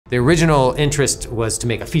The original interest was to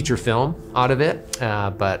make a feature film out of it,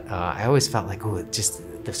 but I always felt like,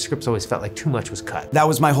 the scripts always felt like too much was cut. That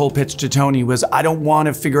was my whole pitch to Tony, was I don't want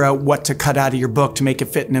to figure out what to cut out of your book to make it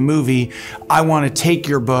fit in a movie. I want to take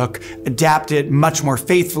your book, adapt it much more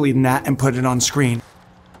faithfully than that, and put it on screen.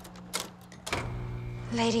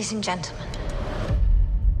 Ladies and gentlemen,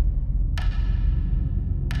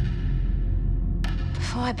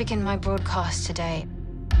 before I begin my broadcast today,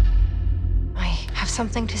 I have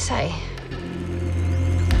something to say.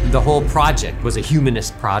 The whole project was a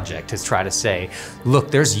humanist project to try to say,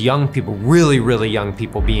 look, there's young people, really, really young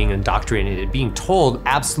people being indoctrinated, being told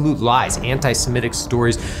absolute lies, anti-Semitic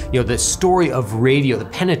stories. You know, the story of radio, the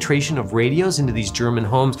penetration of radios into these German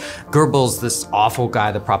homes. Goebbels, this awful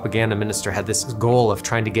guy, the propaganda minister, had this goal of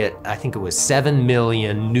trying to get, I think it was 7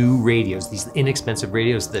 million new radios, these inexpensive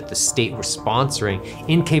radios that the state were sponsoring,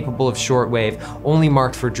 incapable of shortwave, only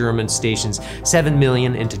marked for German stations, 7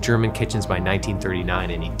 million into German kitchens by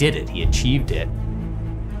 1939, and he did it, he achieved it.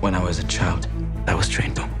 When I was a child, I was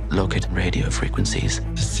trained to locate radio frequencies.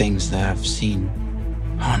 The things that I've seen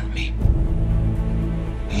haunt me.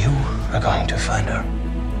 You are going to find her,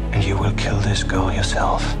 and you will kill this girl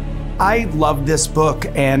yourself. I loved this book,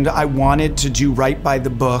 and I wanted to do right by the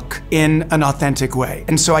book in an authentic way.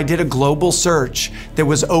 And so I did a global search that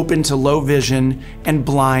was open to low vision and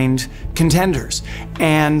blind contenders.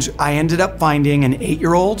 And I ended up finding an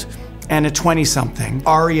 8-year-old and a 20-something.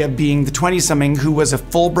 Aria being the 20-something who was a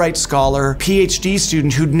Fulbright scholar, PhD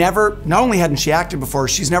student who'd never, not only hadn't she acted before,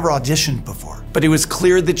 she's never auditioned before. But it was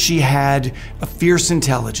clear that she had a fierce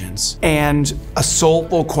intelligence and a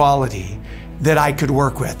soulful quality that I could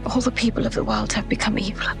work with. All the people of the world have become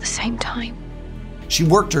evil at the same time. She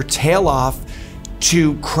worked her tail off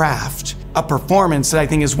to craft a performance that I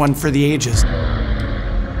think is one for the ages.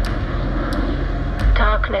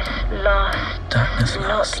 Darkness lasts. Darkness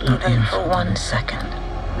lasts not even for 1 second.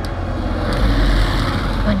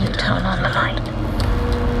 When you turn on the light.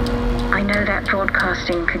 I know that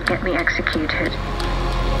broadcasting could get me executed.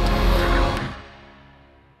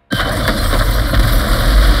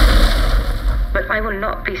 But I will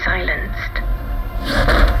not be silenced.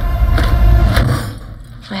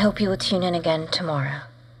 I hope you will tune in again tomorrow.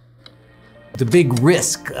 The big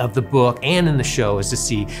risk of the book and in the show is to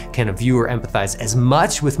see, can a viewer empathize as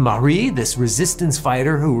much with Marie, this resistance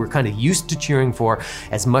fighter who we're kind of used to cheering for,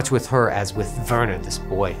 as much with her as with Werner, this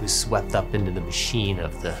boy who's swept up into the machine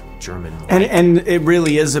of the German light. And it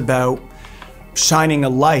really is about shining a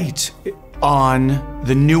light on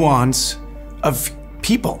the nuance of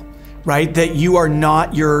people, right? That you are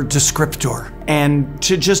not your descriptor. And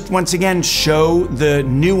to just, once again, show the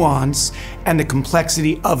nuance and the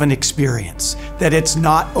complexity of an experience. That it's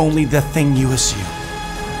not only the thing you assume.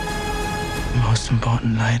 The most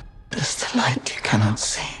important light is the light you cannot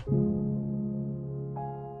see.